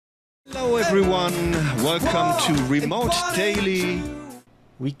Hello everyone, welcome to Remote Daily.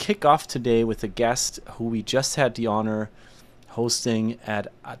 We kick off today with a guest who we just had the honor hosting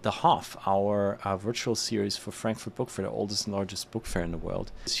at the Hof, our virtual series for Frankfurt Book Fair, the oldest and largest book fair in the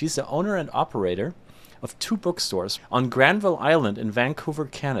world. She's the owner and operator of 2 bookstores on Granville Island in Vancouver,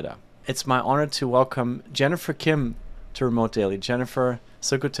 Canada. It's my honor to welcome Jennifer Kim to Remote Daily. Jennifer,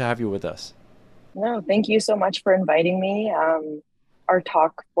 so good to have you with us. No, thank you so much for inviting me. Our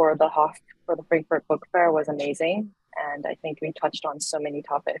talk for the Hof for the Frankfurt Book Fair was amazing, and I think we touched on so many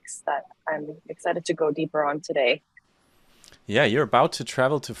topics that I'm excited to go deeper on today. Yeah, you're about to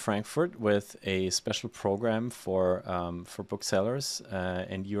travel to Frankfurt with a special program for booksellers,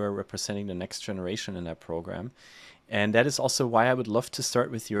 and you are representing the next generation in that program. And that is also why I would love to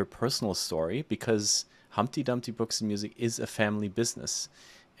start with your personal story, because Humpty Dumpty Books and Music is a family business.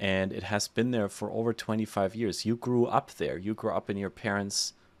 And it has been there for over 25 years. You grew up there. You grew up in your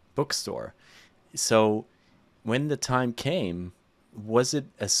parents' bookstore. So when the time came, was it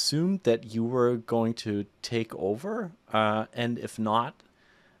assumed that you were going to take over? And if not,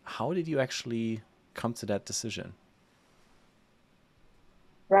 how did you actually come to that decision?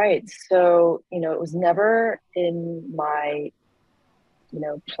 Right. So, it was never in my,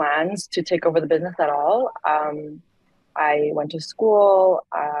 plans to take over the business at all. I went to school,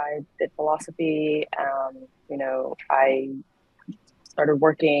 I did philosophy, I started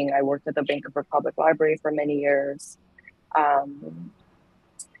working. I worked at the Vancouver Public Library for many years.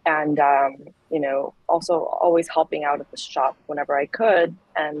 Also always helping out at the shop whenever I could.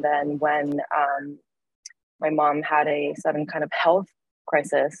 And then when my mom had a sudden kind of health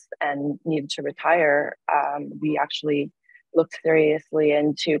crisis and needed to retire, we actually looked seriously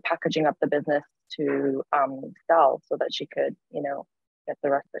into packaging up the business to sell so that she could, get the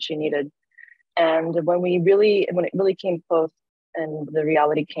rest that she needed. And when it really came close and the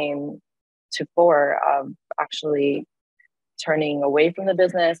reality came to fore of actually turning away from the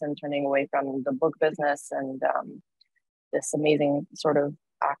business and turning away from the book business and this amazing sort of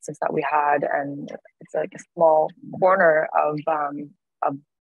access that we had, and it's like a small corner of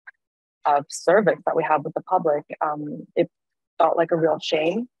service that we have with the public, it felt like a real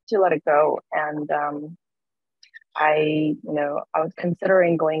shame to let it go. And I was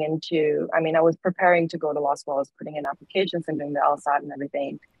considering going into, I was preparing to go to law school. I was putting in applications and doing the LSAT and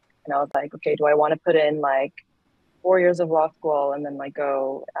everything. And I was like, okay, do I want to put in like 4 years of law school and then like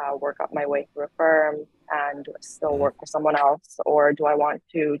go work up my way through a firm and still work for someone else? Or do I want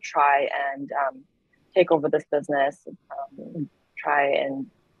to try and take over this business, try and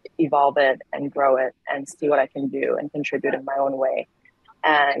evolve it and grow it and see what I can do and contribute in my own way?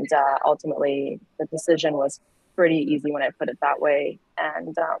 And ultimately, the decision was pretty easy when I put it that way.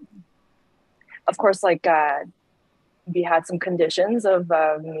 And of course, we had some conditions of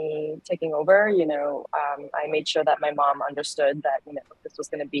me taking over. I made sure that my mom understood that this was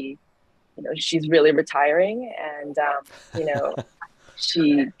going to be, she's really retiring, and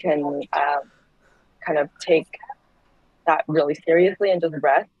she can kind of take that really seriously and just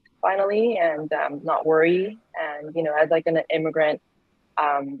rest finally, and not worry. And as like an immigrant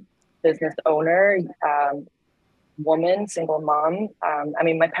business owner, woman, single mom.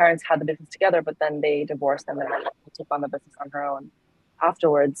 My parents had the business together, but then they divorced, and then I took on the business on her own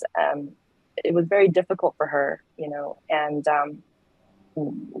afterwards. It was very difficult for her, and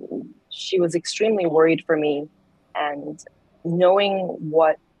she was extremely worried for me. And knowing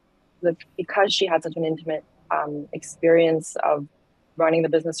because she had such an intimate experience of running the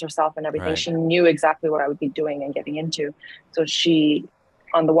business herself and everything, right. She knew exactly what I would be doing and getting into. So she,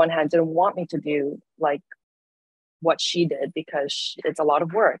 on the one hand, didn't want me to do like what she did, because it's a lot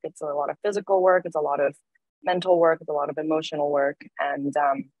of work. It's a lot of physical work. It's a lot of mental work. It's a lot of emotional work. And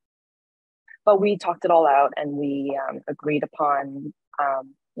but we talked it all out, and we agreed upon,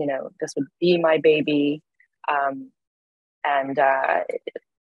 this would be my baby, and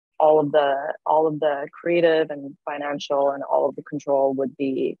all of the creative and financial and all of the control would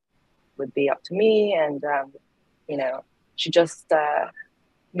be up to me. And she just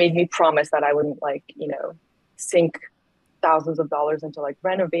made me promise that I wouldn't sink thousands of dollars into like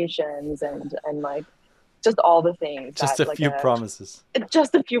renovations and like just all the things. Just a few promises.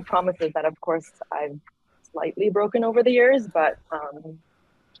 Just a few promises that, of course, I've slightly broken over the years. But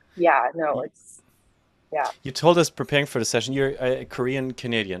You told us preparing for the session, you're a Korean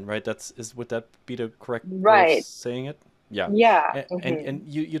Canadian, right? Would that be the correct way of saying it? Yeah. Yeah. And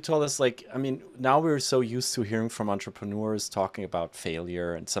you told us, now we're so used to hearing from entrepreneurs talking about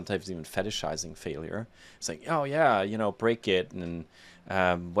failure and sometimes even fetishizing failure. It's like, oh yeah, break it and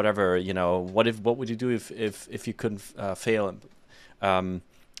whatever, what would you do if you couldn't fail?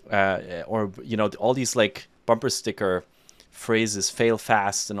 or all these like bumper sticker phrases, fail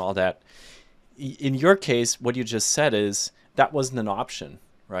fast and all that. In your case, what you just said is that wasn't an option,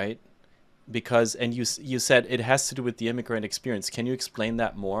 right? Because, and you said it has to do with the immigrant experience. Can you explain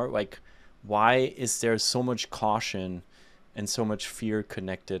that more? Like, why is there so much caution and so much fear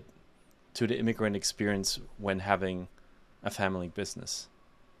connected to the immigrant experience when having a family business?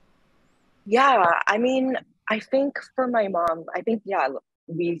 Yeah, I mean, I think for my mom, I think, yeah,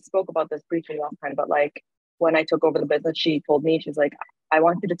 we spoke about this briefly last time, but like when I took over the business, she told me, she's like, I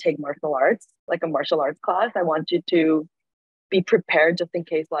want you to take martial arts, like a martial arts class. I want you to be prepared just in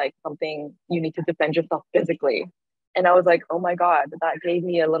case like something you need to defend yourself physically. And I was like, oh my God, that gave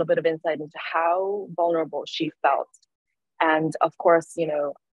me a little bit of insight into how vulnerable she felt. And of course,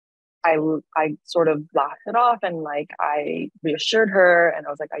 I sort of laughed it off and like I reassured her and I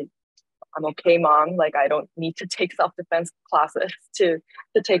was like, I'm okay, mom. Like I don't need to take self-defense classes to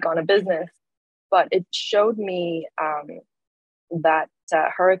take on a business. But it showed me that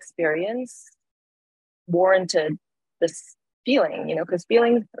her experience warranted this feeling, because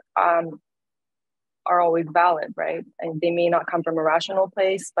feelings are always valid, right? And they may not come from a rational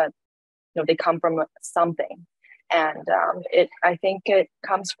place, but they come from something. And I think it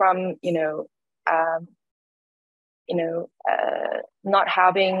comes from um, not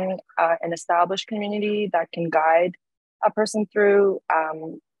having an established community that can guide a person through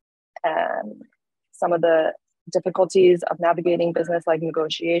some of the difficulties of navigating business, like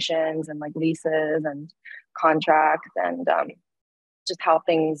negotiations and like leases and contracts, and just how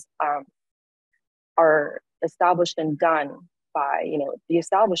things are established and done by the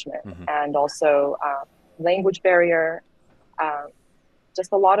establishment. Mm-hmm. And also language barrier,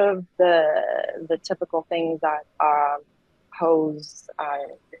 just a lot of the typical things that pose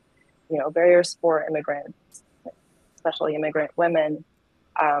barriers for immigrants, especially immigrant women.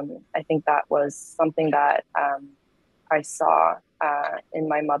 I think that was something that I saw in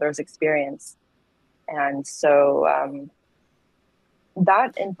my mother's experience. And so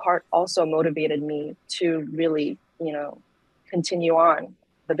that in part also motivated me to really, continue on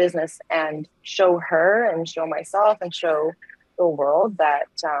the business and show her and show myself and show the world that,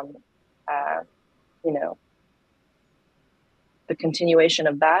 the continuation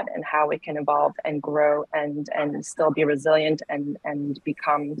of that and how it can evolve and grow and still be resilient and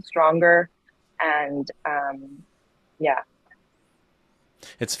become stronger. And yeah.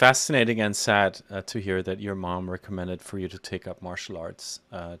 It's fascinating and sad to hear that your mom recommended for you to take up martial arts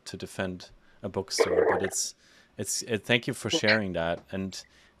to defend a bookstore. But thank you for sharing that. And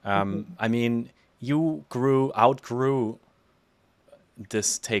I mean, you outgrew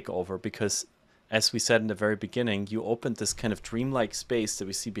this takeover because, as we said in the very beginning, you opened this kind of dreamlike space that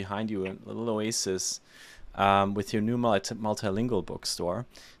we see behind you, a little oasis, with your new multilingual bookstore.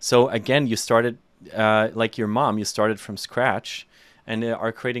 So again, you started like your mom. You started from scratch and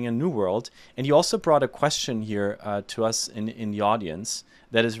are creating a new world. And you also brought a question here to us in the audience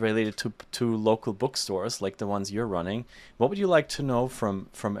that is related to local bookstores like the ones you're running. What would you like to know from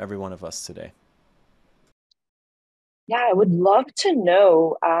every one of us today? Yeah, I would love to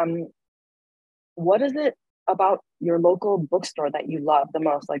know what is it about your local bookstore that you love the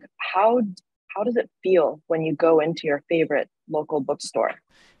most? Like how does it feel when you go into your favorite local bookstore?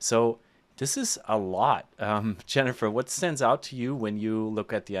 So this is a lot. Jennifer, what stands out to you when you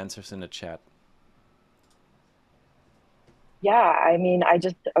look at the answers in the chat? Yeah, I mean, I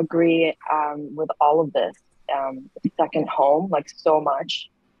just agree with all of this. Second home, like so much.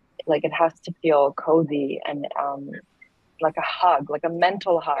 Like it has to feel cozy and like a hug, like a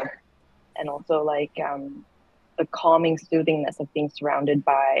mental hug. And also like the calming soothingness of being surrounded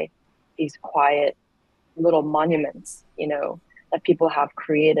by these quiet little monuments, that people have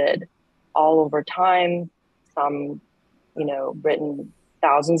created all over time. Some, written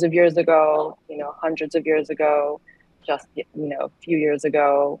thousands of years ago, hundreds of years ago, just, a few years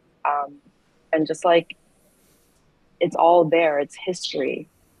ago. And just like, it's all there, it's history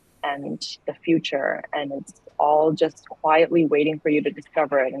and the future, and it's all just quietly waiting for you to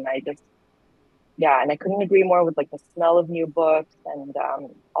discover it. And I couldn't agree more with like the smell of new books and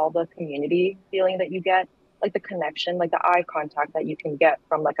all the community feeling that you get, like the connection, like the eye contact that you can get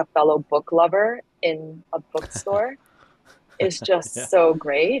from like a fellow book lover in a bookstore is just Yeah. so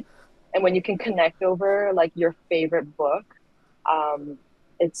great. And when you can connect over like your favorite book,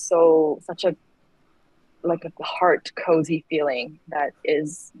 it's such a like a heart cozy feeling that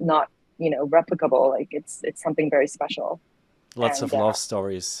is not replicable. Like it's something very special. Lots And of love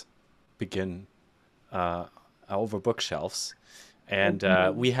stories begin over bookshelves. And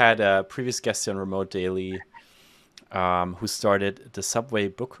we had a previous guest on Remote Daily, who started the Subway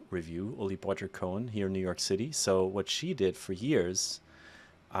Book Review, Uli Cohen, here in New York City. So what she did for years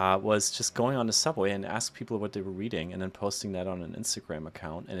was just going on the subway and ask people what they were reading and then posting that on an Instagram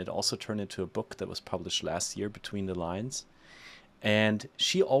account. And it also turned into a book that was published last year, Between the Lines. And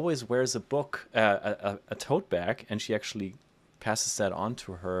she always wears a book, a tote bag, and she actually passes that on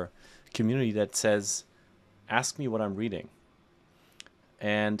to her community that says, ask me what I'm reading.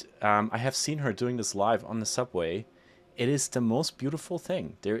 And I have seen her doing this live on the subway. It is the most beautiful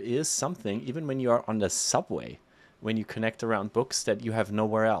thing. There is something, even when you are on the subway, when you connect around books, that you have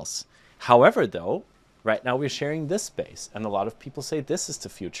nowhere else. However, though, right now we're sharing this space, and a lot of people say this is the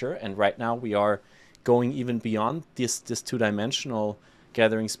future. And right now we are going even beyond this two-dimensional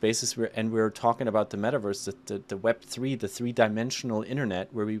gathering spaces, and we're talking about the metaverse, the Web3, the three-dimensional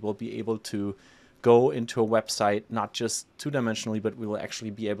internet, where we will be able to go into a website, not just two-dimensionally, but we will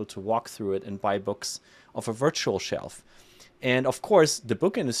actually be able to walk through it and buy books off a virtual shelf. And of course, the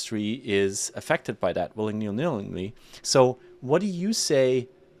book industry is affected by that, willingly or nillingly. So what do you say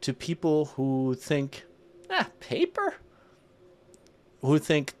to people who think, paper? Who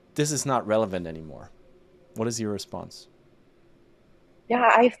think this is not relevant anymore? What is your response? Yeah,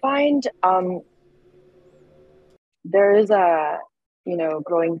 I find there is a,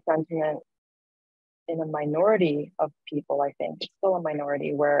 growing sentiment in a minority of people. I think it's still a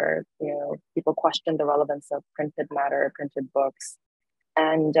minority where, people question the relevance of printed matter, printed books.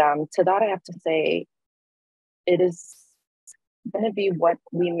 And to that, I have to say, it is going to be what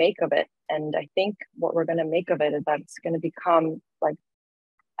we make of it. And I think what we're going to make of it is that it's going to become like,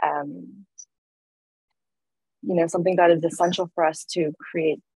 something that is essential for us to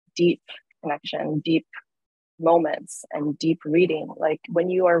create deep connection, deep moments, and deep reading. Like when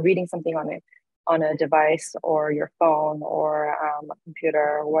you are reading something on a device or your phone or a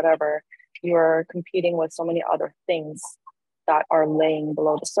computer or whatever, you are competing with so many other things that are laying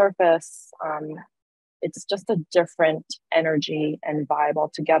below the surface. It's just a different energy and vibe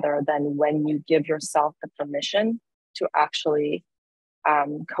altogether than when you give yourself the permission to actually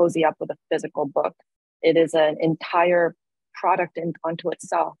cozy up with a physical book. It is an entire product unto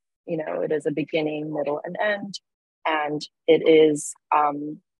itself. It is a beginning, middle, and end, and it is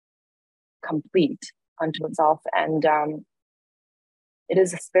complete unto itself. And it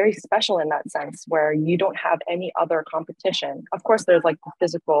is very special in that sense, where you don't have any other competition. Of course, there's like the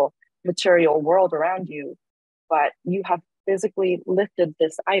physical material world around you, but you have physically lifted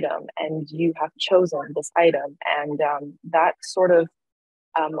this item and you have chosen this item. And that sort of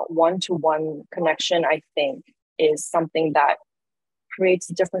one-to-one connection, I think, is something that creates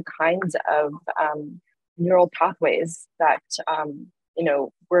different kinds of neural pathways that,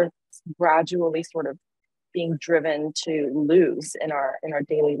 we're gradually sort of being driven to lose in our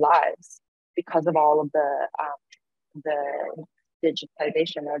daily lives because of all of the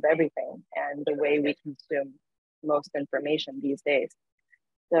digitization of everything and the way we consume most information these days.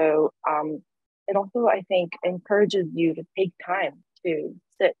 So it also, I think, encourages you to take time to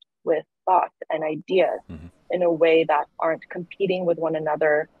sit with thoughts and ideas in a way that aren't competing with one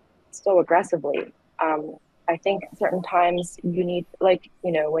another so aggressively. I think certain times you need,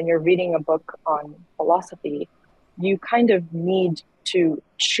 when you're reading a book on philosophy, you kind of need to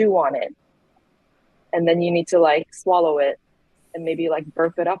chew on it. And then you need to swallow it and maybe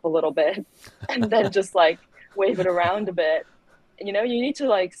burp it up a little bit and then just wave it around a bit. You need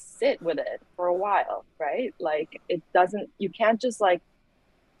to sit with it for a while, right? You can't just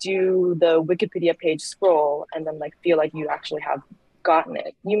do the Wikipedia page scroll and then feel like you actually have gotten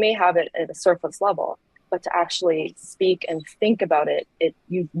it. You may have it at a surface level, but to actually speak and think about it,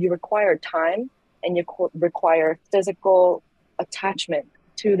 you require time and you require physical attachment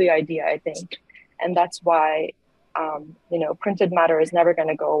to the idea, I think. And that's why, printed matter is never going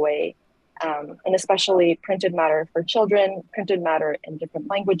to go away. And especially printed matter for children, printed matter in different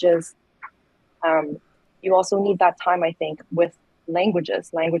languages. You also need that time, I think, with language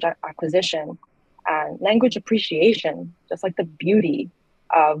acquisition and language appreciation, just like the beauty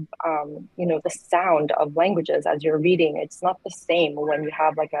of, the sound of languages as you're reading. It's not the same when you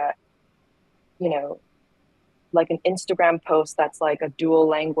have an Instagram post that's a dual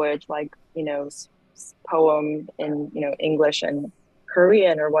language, poem in, English and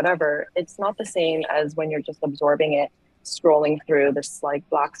Korean or whatever. It's not the same as when you're just absorbing it, scrolling through this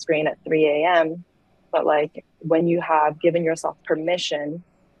black screen at 3 a.m. But when you have given yourself permission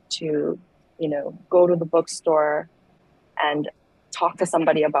to, go to the bookstore and talk to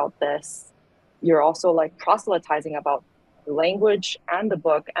somebody about this, you're also proselytizing about the language and the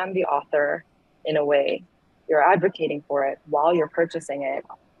book and the author in a way. You're advocating for it while you're purchasing it.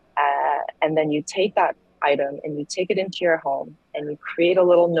 And then you take that item and you take it into your home and you create a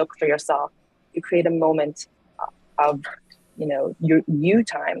little nook for yourself. You create a moment of, your you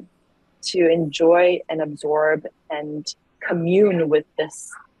time to enjoy and absorb and commune with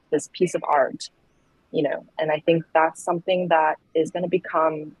this piece of art, and I think that's something that is going to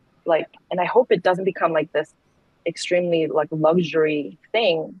become like, and I hope it doesn't become like this extremely like luxury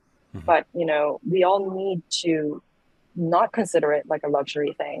thing, but we all need to not consider it like a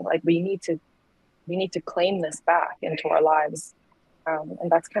luxury thing. Like we need to claim this back into our lives, and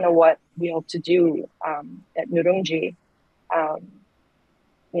that's kind of what we hope to do at Nooroongji.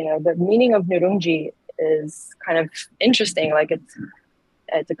 The meaning of Nooroongji is kind of interesting. Like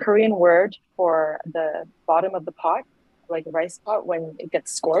it's a Korean word for the bottom of the pot, like a rice pot when it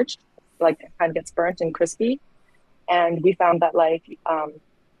gets scorched, like it kind of gets burnt and crispy. And we found that like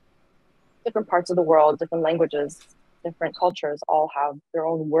different parts of the world, different languages, different cultures all have their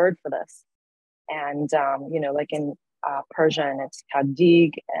own word for this. And, like in Persian, it's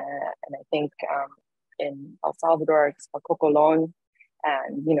kadig, and I think in El Salvador, it's kokolon.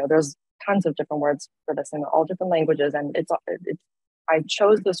 And, there's tons of different words for this in all different languages. And I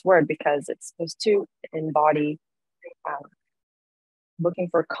chose this word because it's supposed to embody looking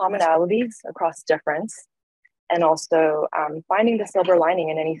for commonalities across difference, and also finding the silver lining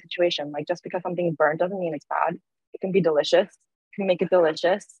in any situation. Like just because something's burnt doesn't mean it's bad. It can be delicious. You can make it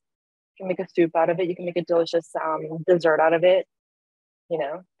delicious. You can make a soup out of it. You can make a delicious dessert out of it.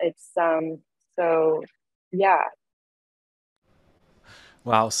 It's so yeah.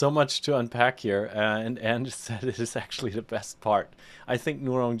 Wow, so much to unpack here, and said it is actually the best part. I think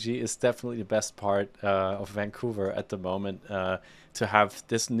Nooroongji is definitely the best part of Vancouver at the moment. To have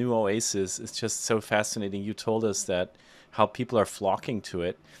this new oasis is just so fascinating. You told us that how people are flocking to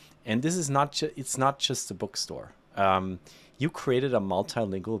it, and this is it's not just a bookstore. You created a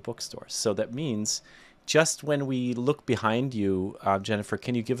multilingual bookstore, so that means just when we look behind you, Jennifer,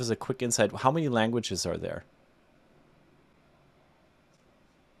 can you give us a quick insight? How many languages are there?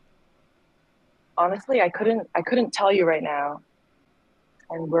 Honestly, I couldn't tell you right now,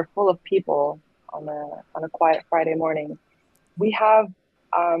 and we're full of people on a quiet Friday morning. We have,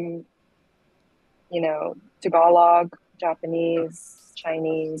 Tagalog, Japanese,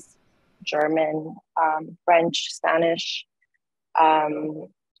 Chinese, German, French, Spanish.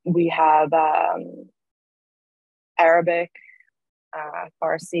 We have Arabic,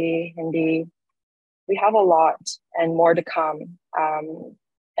 Farsi, Hindi. We have a lot and more to come.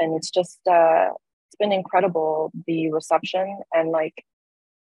 And it's just, it's been incredible, the reception and like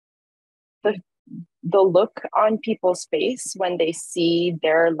the look on people's face when they see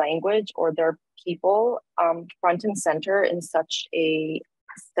their language or their people front and center in such a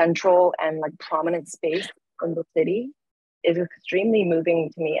central and like prominent space in the city is extremely moving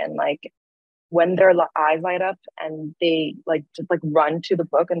to me. And like when their eyes light up and they like just like run to the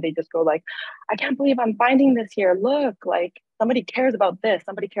book and they just go like, I can't believe I'm finding this here. Look, like somebody cares about this.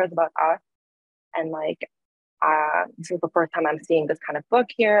 Somebody cares about us. And like, this is the first time I'm seeing this kind of book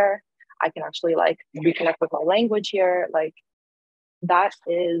here. I can actually like reconnect with my language here. Like that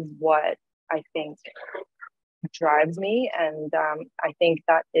is what I think drives me. And I think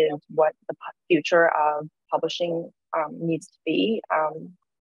that is what the future of publishing needs to be.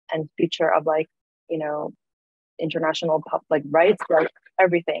 And future of like, international like rights, like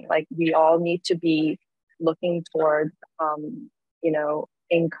everything. Like we all need to be looking towards,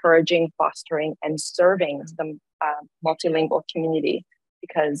 encouraging, fostering, and serving the multilingual community,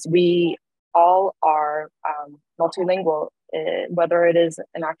 because we all are multilingual, whether it is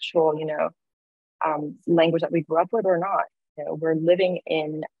an actual, language that we grew up with or not. We're living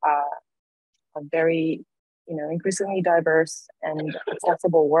in a very, increasingly diverse and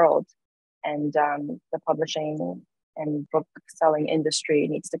accessible world, and the publishing and book selling industry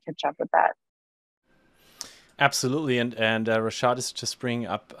needs to catch up with that. Absolutely, and Rashad is just bringing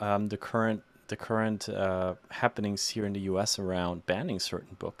up the current happenings here in the U.S. around banning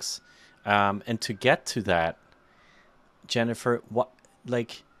certain books, and to get to that, Jennifer,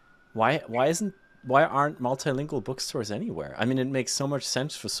 why aren't multilingual bookstores anywhere? I mean, it makes so much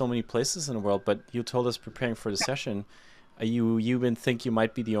sense for so many places in the world, but you told us preparing for the session, you even think you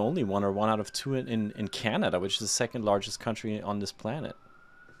might be the only one or one out of two in Canada, which is the second largest country on this planet.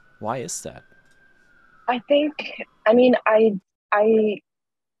 Why is that? I think, I mean, I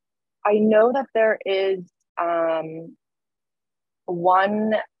know that there is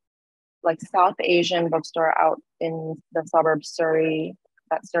one like South Asian bookstore out in the suburbs, Surrey,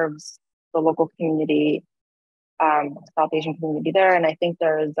 that serves the local community, South Asian community there. And I think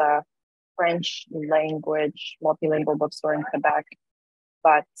there is a French language multilingual bookstore in Quebec,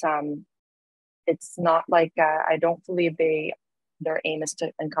 but it's not like I don't believe their aim is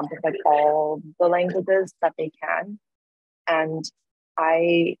to encompass like all the languages that they can. And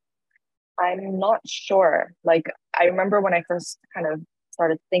I'm not sure. Like, I remember when I first kind of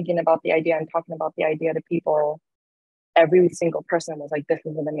started thinking about the idea and talking about the idea to people, every single person was like, this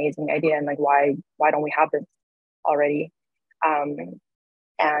is an amazing idea. And like, why don't we have this already? Um,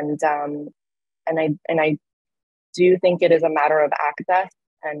 and I do think it is a matter of access.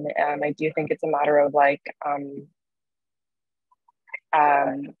 And I do think it's a matter of like,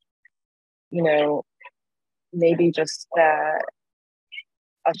 you know, maybe just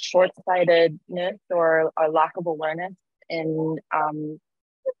a short-sightedness or a lack of awareness in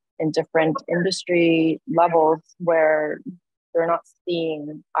different industry levels where they're not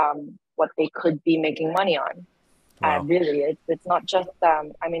seeing what they could be making money on. Wow. Really, it's not just.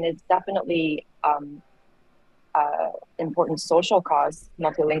 I mean, it's definitely important social cause,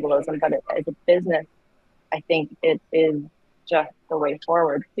 multilingualism, but as a business, I think it is just the way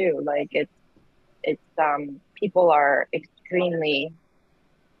forward too. Like it's people are extremely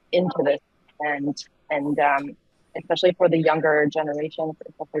into this, and especially for the younger generations,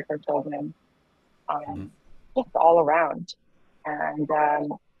 especially for children, just all around. And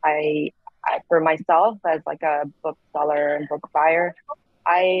for myself, as like a bookseller and book buyer,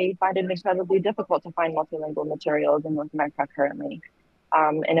 I find it incredibly difficult to find multilingual materials in North America currently.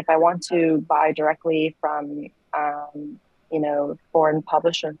 And if I want to buy directly from, foreign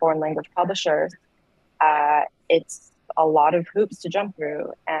language publishers, it's a lot of hoops to jump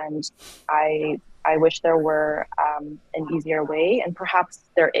through. And I wish there were an easier way, and perhaps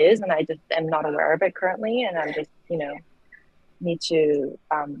there is, and I just am not aware of it currently. And I'm just, need to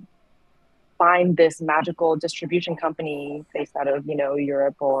find this magical distribution company based out of,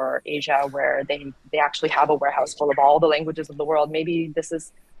 Europe or Asia, where they actually have a warehouse full of all the languages of the world. Maybe this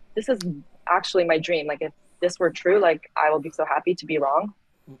is actually my dream. Like, if this were true, like, I will be so happy to be wrong.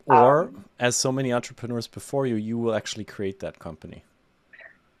 Or, as so many entrepreneurs before you, you will actually create that company.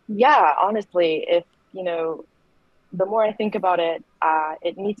 Yeah, honestly, if, the more I think about it,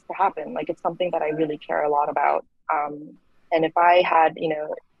 it needs to happen. Like, it's something that I really care a lot about. And if I had,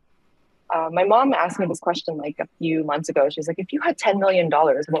 my mom asked me this question like a few months ago. She's like, if you had $10 million,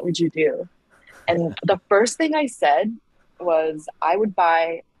 what would you do? And the first thing I said was I would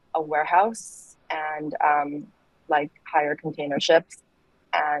buy a warehouse and like hire container ships.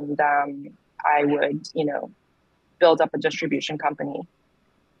 And I would, build up a distribution company.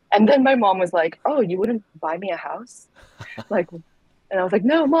 And then my mom was like, oh, you wouldn't buy me a house? Like, and I was like,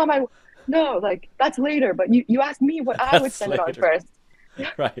 no, mom, no, like, that's later. But you asked me what I would spend it on first.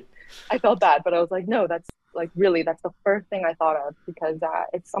 Right. I felt bad, but I was like, no, that's like, really, that's the first thing I thought of, because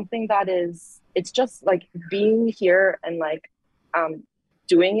it's something that it's just like being here and like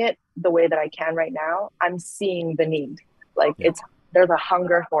doing it the way that I can right now. I'm seeing the need. Like, there's a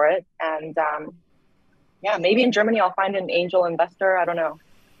hunger for it. And maybe in Germany I'll find an angel investor. I don't know.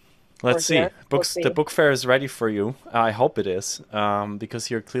 Let's see. The book fair is ready for you. I hope it is,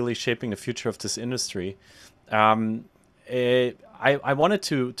 because you're clearly shaping the future of this industry. I wanted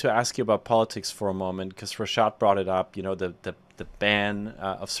to ask you about politics for a moment, because Rashad brought it up, the ban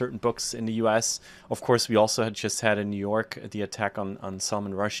of certain books in the US. Of course, we also just had in New York the attack on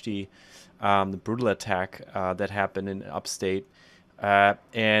Salman Rushdie, the brutal attack that happened in upstate.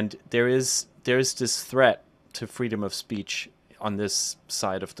 And there is this threat to freedom of speech on this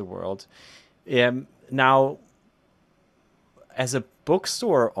side of the world. Now, as a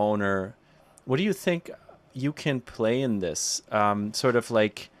bookstore owner, what do you think you can play in this, sort of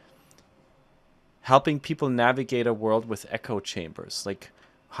like helping people navigate a world with echo chambers? Like,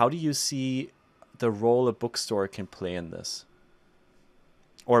 how do you see the role a bookstore can play in this?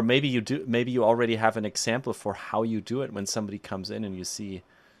 Or maybe you do. Maybe you already have an example for how you do it when somebody comes in and you see,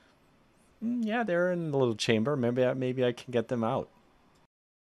 they're in a little chamber. Maybe I can get them out.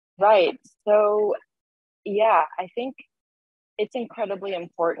 Right. So, I think it's incredibly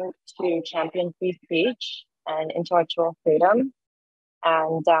important to champion free speech and intellectual freedom.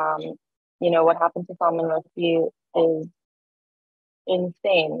 And, what happened to Salman Rushdie is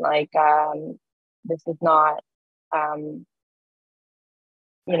insane. Like, this is not,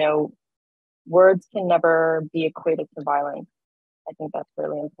 words can never be equated to violence. I think that's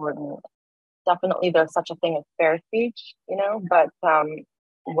really important. Definitely there's such a thing as fair speech, but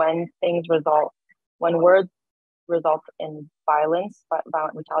when words result in violence,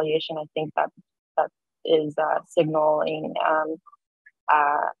 violent retaliation, I think that is signaling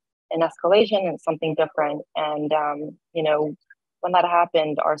an escalation and something different. And, when that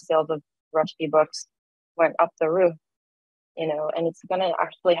happened, our sales of Rushdie books went up the roof, and it's going to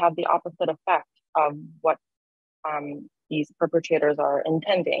actually have the opposite effect. of what these perpetrators are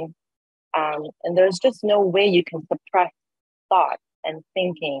intending. And there's just no way you can suppress thought and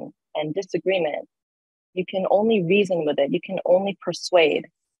thinking and disagreement. You can only reason with it. You can only persuade.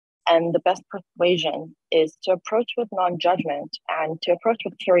 And the best persuasion is to approach with non-judgment and to approach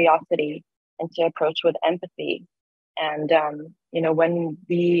with curiosity and to approach with empathy. And, when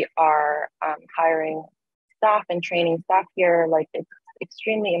we are hiring staff and training staff here, like, it's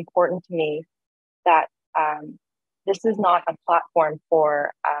extremely important to me that this is not a platform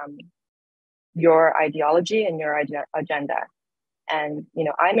for your ideology and your agenda. And,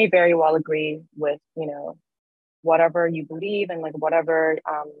 I may very well agree with, whatever you believe and like whatever,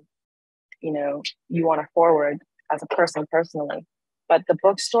 you want to forward as a person personally. But the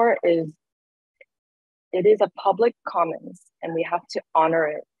bookstore it is a public commons, and we have to honor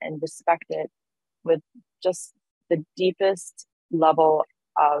it and respect it with just the deepest level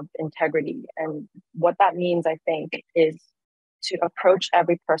of integrity. And what that means, I think, is to approach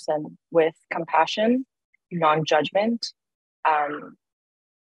every person with compassion, non-judgment,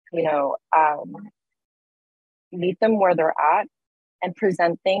 meet them where they're at and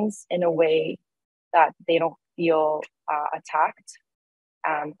present things in a way that they don't feel attacked.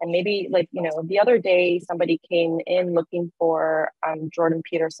 And maybe the other day, somebody came in looking for Jordan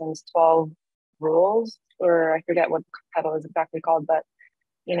Peterson's 12 rules, or I forget what the title is exactly called, but,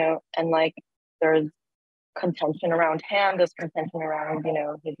 and like there's contention around him, there's contention around,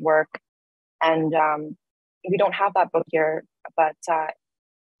 his work. And we don't have that book here, but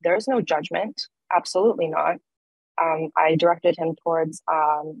there's no judgment. Absolutely not. I directed him towards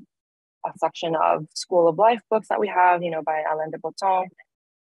a section of School of Life books that we have, by Alain de Botton.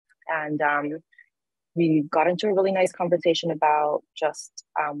 And we got into a really nice conversation about just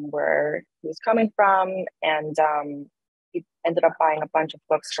where he was coming from. And he ended up buying a bunch of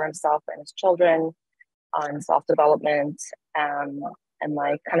books for himself and his children on self-development and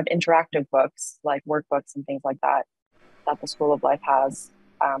like kind of interactive books, like workbooks and things like that, that the School of Life has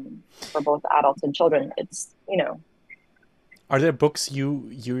for both adults and children. It's, Are there books you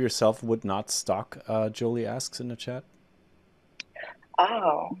yourself would not stock? Jolie asks in the chat.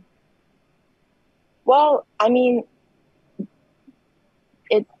 Oh. Well, I mean,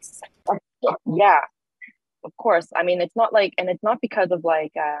 it's, yeah, of course. I mean, it's not like, and it's not because of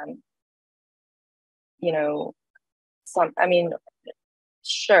like,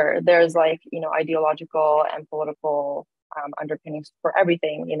 sure, there's like, ideological and political underpinnings for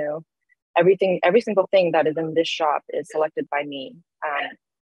everything, every single thing that is in this shop is selected by me.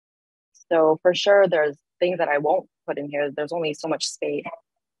 So for sure, there's things that I won't put in here. There's only so much space.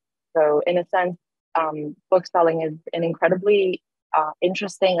 So in a sense, book selling is an incredibly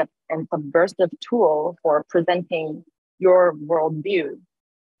interesting and subversive tool for presenting your worldview,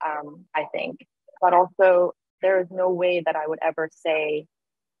 I think. But also, there is no way that I would ever say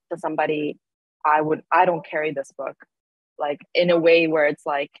to somebody, I don't carry this book, like in a way where it's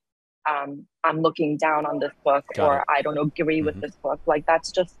like, I'm looking down on this book, or I don't agree with this book. Like,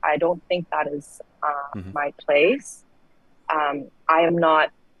 that's just, I don't think that is my place. I am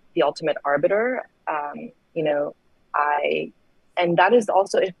not the ultimate arbiter. And that is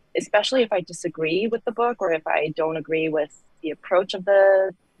also, especially if I disagree with the book, or if I don't agree with the approach of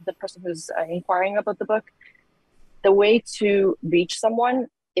the person who's inquiring about the book, the way to reach someone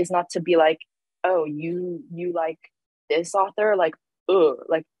is not to be like, oh, you like this author, like, ugh,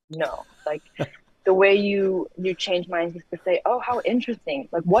 like, no, like the way you change minds is to say, oh, how interesting.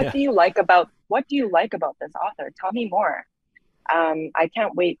 Like, what do you like about this author? Tell me more. I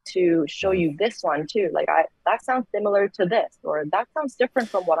can't wait to show you this one too. Like, that sounds similar to this, or that sounds different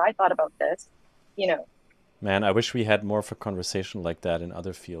from what I thought about this, Man, I wish we had more of a conversation like that in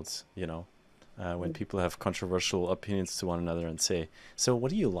other fields, when people have controversial opinions to one another and say, so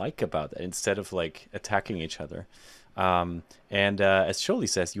what do you like about that, instead of like attacking each other. As Jolie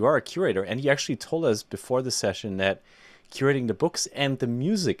says, you are a curator, and you actually told us before the session that curating the books and the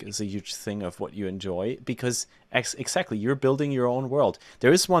music is a huge thing of what you enjoy, because exactly, you're building your own world.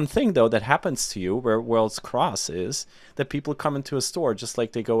 There is one thing, though, that happens to you where worlds cross, is that people come into a store just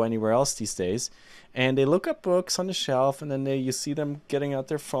like they go anywhere else these days, and they look up books on the shelf, and then you see them getting out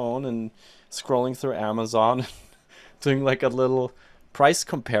their phone and scrolling through Amazon, doing like a little price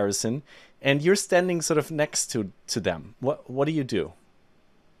comparison, and you're standing sort of next to them. What do you do?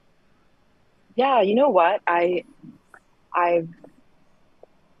 Yeah, you know what? I've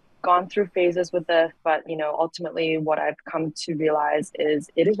gone through phases with this, but ultimately what I've come to realize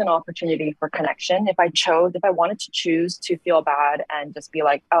is it is an opportunity for connection. If I wanted to choose to feel bad and just be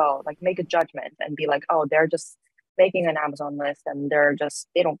like, oh, like make a judgment and be like, oh, they're just making an Amazon list and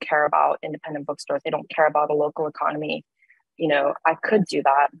they don't care about independent bookstores. They don't care about a local economy. I could do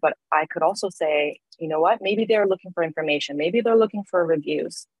that, but I could also say, you know what, maybe they're looking for information. Maybe they're looking for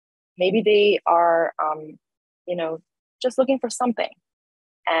reviews. Maybe they are, just looking for something.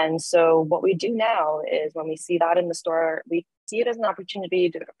 And so what we do now is when we see that in the store, we see it as an opportunity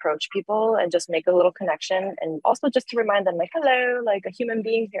to approach people and just make a little connection. And also just to remind them like, hello, like a human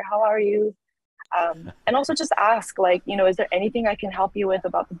being here, how are you? And also just ask like, is there anything I can help you with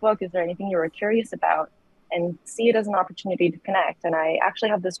about the book? Is there anything you were curious about? And see it as an opportunity to connect. And I actually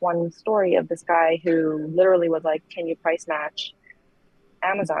have this one story of this guy who literally was like, can you price match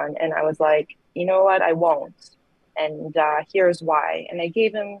Amazon? And I was like, you know what, I won't. And here's why. And I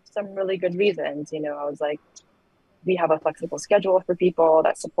gave him some really good reasons. I was like, we have a flexible schedule for people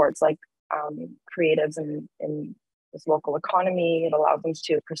that supports like creatives in this local economy. It allows them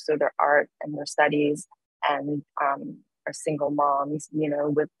to pursue their art and their studies, and are single moms,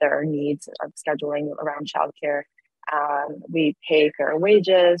 with their needs of scheduling around childcare. We pay fair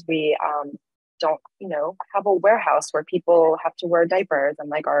wages. We don't, have a warehouse where people have to wear diapers and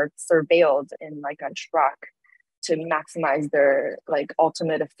like are surveilled in like a truck to maximize their like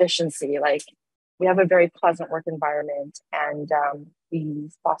ultimate efficiency. Like we have a very pleasant work environment, and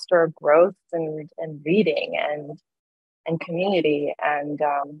we foster growth and reading and community. And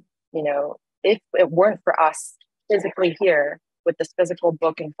if it weren't for us physically here with this physical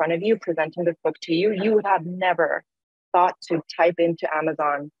book in front of you, presenting this book to you, you would have never thought to type into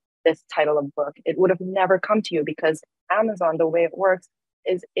Amazon this title of book. It would have never come to you, because Amazon, the way it works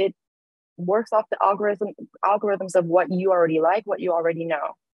is it works off the algorithms of what you already like, what you already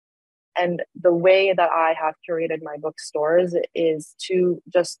know. And the way that I have curated my bookstores is to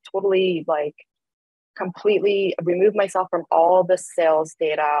just totally like completely remove myself from all the sales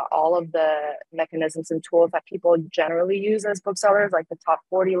data, all of the mechanisms and tools that people generally use as booksellers, like the top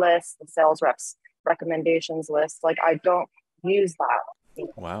 40 list, the sales reps recommendations list. Like I don't use that.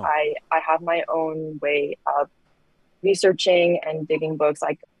 Wow. I have my own way of researching and digging books.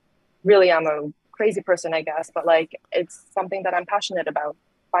 Like really, I'm a crazy person, I guess, but like it's something that I'm passionate about,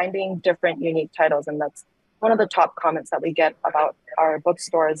 finding different unique titles. And that's one of the top comments that we get about our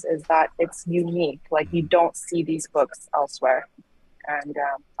bookstores, is that it's unique. Like you don't see these books elsewhere. And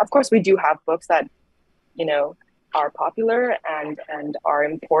of course we do have books that, are popular and are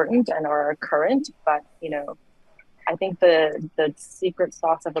important and are current, but, I think the secret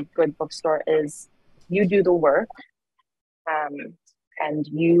sauce of a good bookstore is you do the work, and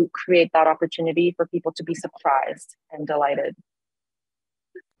you create that opportunity for people to be surprised and delighted.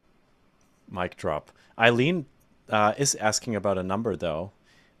 Mic drop. Eileen is asking about a number though.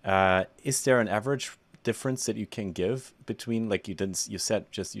 Is there an average difference that you can give between, like you just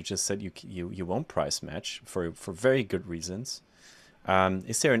said you won't price match for very good reasons.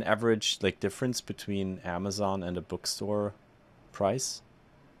 Is there an average like difference between Amazon and a bookstore price?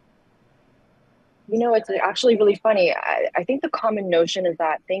 It's actually really funny. I think the common notion is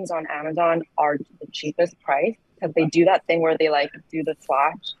that things on Amazon are the cheapest price because they do that thing where they like do the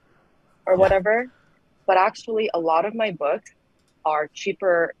slash or whatever. But actually, a lot of my books are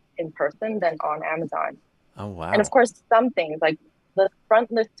cheaper in person than on Amazon. Oh, wow. And of course, some things like the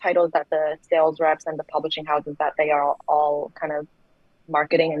front list titles that the sales reps and the publishing houses that they are all kind of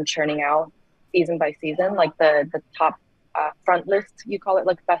marketing and churning out season by season, like the top front list, you call it,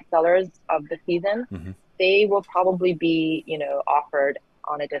 like bestsellers of the season, they will probably be, offered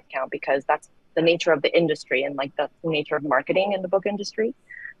on a discount because that's the nature of the industry and like that's the nature of marketing in the book industry.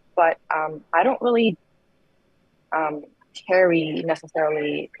 But I don't really carry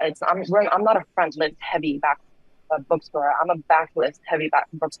necessarily. I'm not a front list heavy back bookstore. I'm a backlist heavy back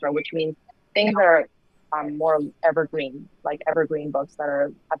bookstore, which means things that are more evergreen, like evergreen books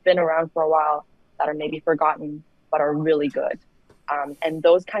that have been around for a while, that are maybe forgotten but are really good. And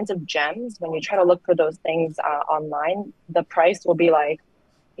those kinds of gems, when you try to look for those things online, the price will be like,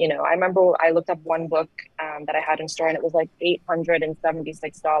 I remember I looked up one book that I had in store and it was like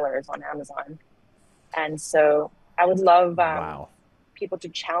 $876 on Amazon. And so I would love people to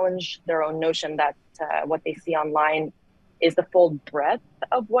challenge their own notion that what they see online is the full breadth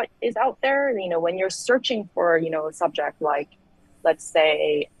of what is out there. When you're searching for, a subject like, let's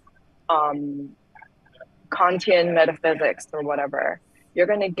say, Kantian metaphysics or whatever, you're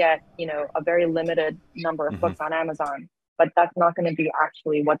going to get, a very limited number of books on Amazon, but that's not going to be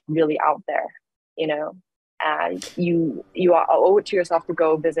actually what's really out there, and you owe it to yourself to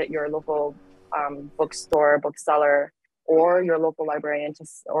go visit your local bookstore, bookseller, or your local librarian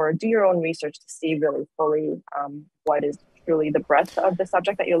or do your own research to see really fully what is truly the breadth of the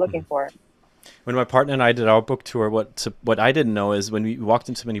subject that you're looking for. When my partner and I did our book tour, what I didn't know is when we walked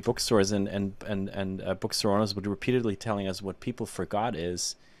into many bookstores and bookstore owners would repeatedly telling us what people forgot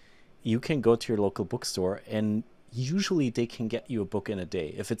is you can go to your local bookstore and usually they can get you a book in a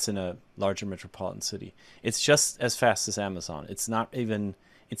day if it's in a larger metropolitan city. It's just as fast as Amazon. It's not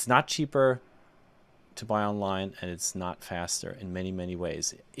cheaper to buy online, and it's not faster in many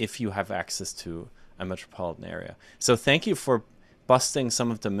ways if you have access to a metropolitan area. So thank you for busting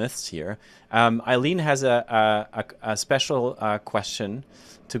some of the myths here. Eileen has a special question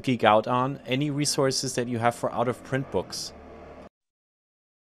to geek out on. Any resources that you have for out-of-print books?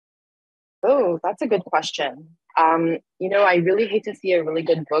 Oh, that's a good question. I really hate to see a really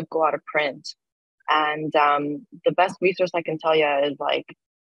good book go out of print. And the best resource I can tell you is like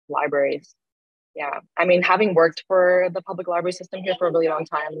libraries. Yeah. I mean, having worked for the public library system here for a really long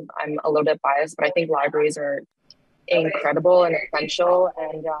time, I'm a little bit biased, but I think libraries are incredible and essential.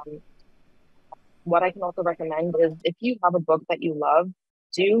 And what I can also recommend is if you have a book that you love,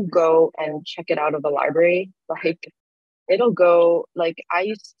 do go and check it out of the library. Like it'll go, like I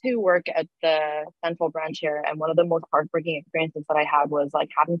used to work at the central branch here, and one of the most heartbreaking experiences that I had was like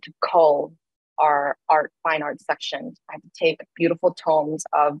having to cull our fine art section. I had to take beautiful tomes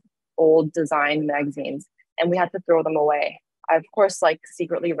of old design magazines and we had to throw them away. I of course like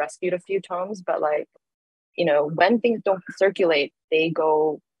secretly rescued a few tomes, but like, when things don't circulate, they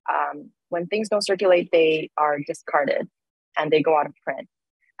go when things don't circulate, they are discarded and they go out of print.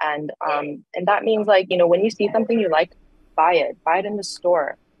 And that means like, when you see something you like, buy it in the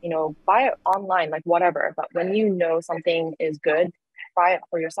store, buy it online, like whatever. But when you know something is good, buy it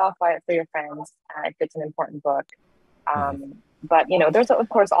for yourself, buy it for your friends, if it's an important book. But there's of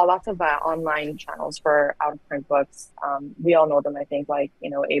course lots of online channels for out of print books. We all know them, I think, like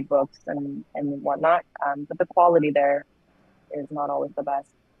A-books and whatnot. But the quality there is not always the best.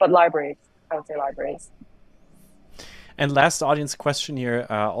 But libraries, I would say libraries. And last audience question here,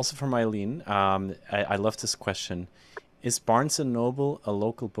 also from Eileen. I love this question. Is Barnes and Noble a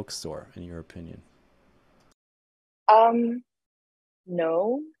local bookstore, in your opinion?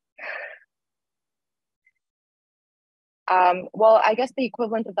 No. Well, I guess the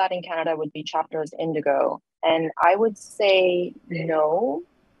equivalent of that in Canada would be Chapters Indigo. And I would say no,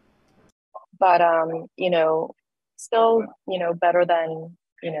 but, still, better than,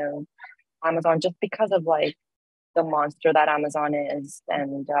 Amazon, just because of like the monster that Amazon is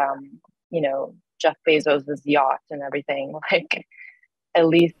and, Jeff Bezos's yacht and everything. Like, at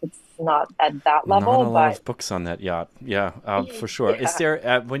least it's not at that level. Not a lot of books on that yacht. Yeah, for sure. Yeah. Is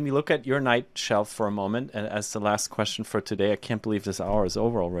there, when we look at your night shelf for a moment, and as the last question for today, I can't believe this hour is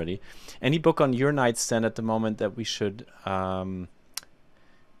over already. Any book on your nightstand at the moment that we should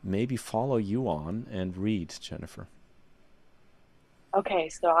maybe follow you on and read, Jennifer? Okay,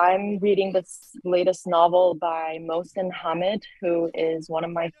 so I'm reading this latest novel by Mohsin Hamid, who is one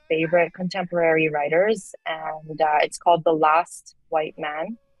of my favorite contemporary writers, and it's called The Last White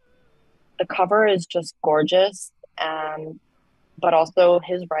Man. The cover is just gorgeous, but also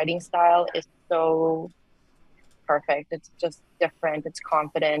his writing style is so perfect. It's just different, it's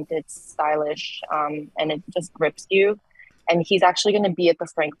confident, it's stylish, and it just grips you. And he's actually going to be at the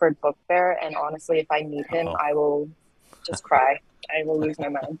Frankfurt Book Fair, and honestly, if I meet him, I will just cry. I will lose my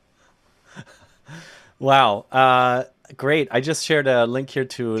mind. Wow. Great. I just shared a link here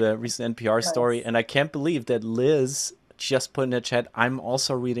to the recent NPR story, and I can't believe that Liz just put in the chat, I'm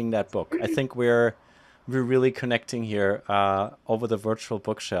also reading that book. I think we're really connecting here over the virtual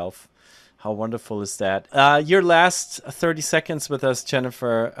bookshelf. How wonderful is that? Your last 30 seconds with us,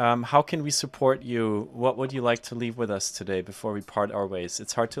 Jennifer. How can we support you? What would you like to leave with us today before we part our ways?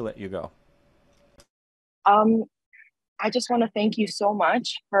 It's hard to let you go. I just want to thank you so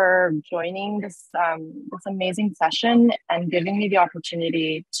much for joining this amazing session and giving me the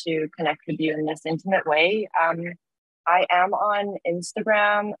opportunity to connect with you in this intimate way. I am on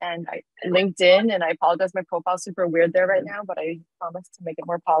Instagram and LinkedIn, and I apologize, my profile's super weird there right now, but I promise to make it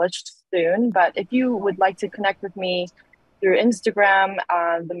more polished soon. But if you would like to connect with me through Instagram,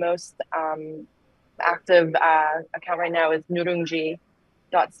 the most active account right now is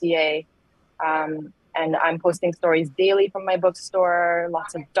Nooroongji.ca. And I'm posting stories daily from my bookstore,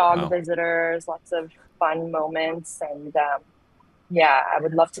 lots of dog visitors, lots of fun moments. And yeah, I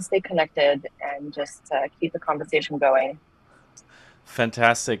would love to stay connected and just keep the conversation going.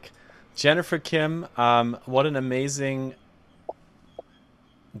 Fantastic. Jennifer Kim, what an amazing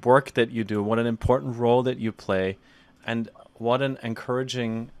work that you do. What an important role that you play. And what an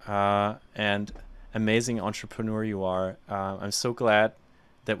encouraging and amazing entrepreneur you are. I'm so glad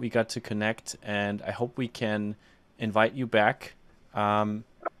that we got to connect, and I hope we can invite you back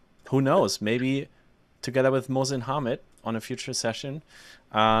who knows, maybe together with Mohsin Hamid on a future session.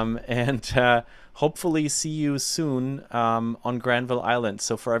 And hopefully see you soon on Granville Island.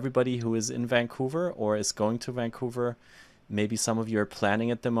 So for everybody who is in Vancouver or is going to Vancouver, maybe some of you are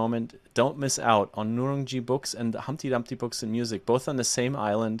planning at the moment, don't miss out on Nooroongji Books and Humpty Dumpty Books and Music, both on the same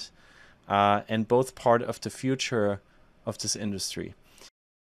island and both part of the future of this industry.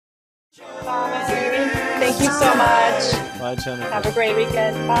 Bye. Thank you so much. Bye, Jennifer. Have a great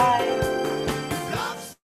weekend. Bye.